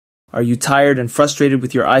Are you tired and frustrated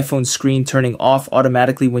with your iPhone screen turning off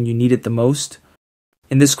automatically when you need it the most?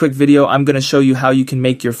 In this quick video, I'm going to show you how you can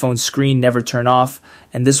make your phone's screen never turn off,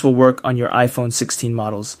 and this will work on your iPhone 16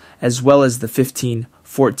 models, as well as the 15,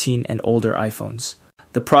 14, and older iPhones.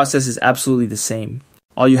 The process is absolutely the same.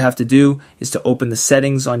 All you have to do is to open the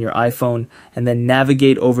settings on your iPhone and then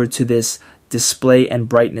navigate over to this display and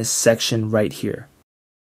brightness section right here.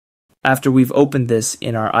 After we've opened this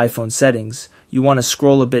in our iPhone settings, you want to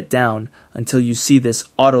scroll a bit down until you see this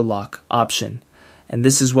auto lock option. And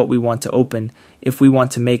this is what we want to open if we want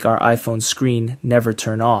to make our iPhone screen never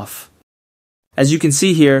turn off. As you can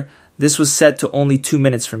see here, this was set to only 2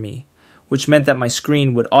 minutes for me, which meant that my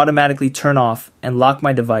screen would automatically turn off and lock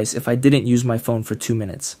my device if I didn't use my phone for 2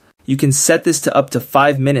 minutes. You can set this to up to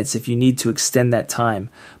 5 minutes if you need to extend that time,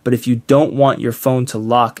 but if you don't want your phone to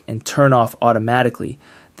lock and turn off automatically,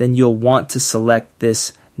 then you'll want to select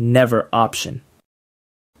this never option.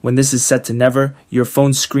 When this is set to never, your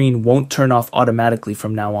phone screen won't turn off automatically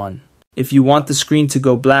from now on. If you want the screen to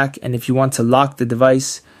go black and if you want to lock the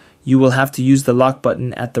device, you will have to use the lock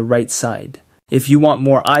button at the right side. If you want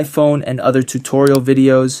more iPhone and other tutorial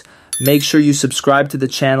videos, make sure you subscribe to the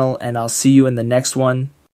channel and I'll see you in the next one.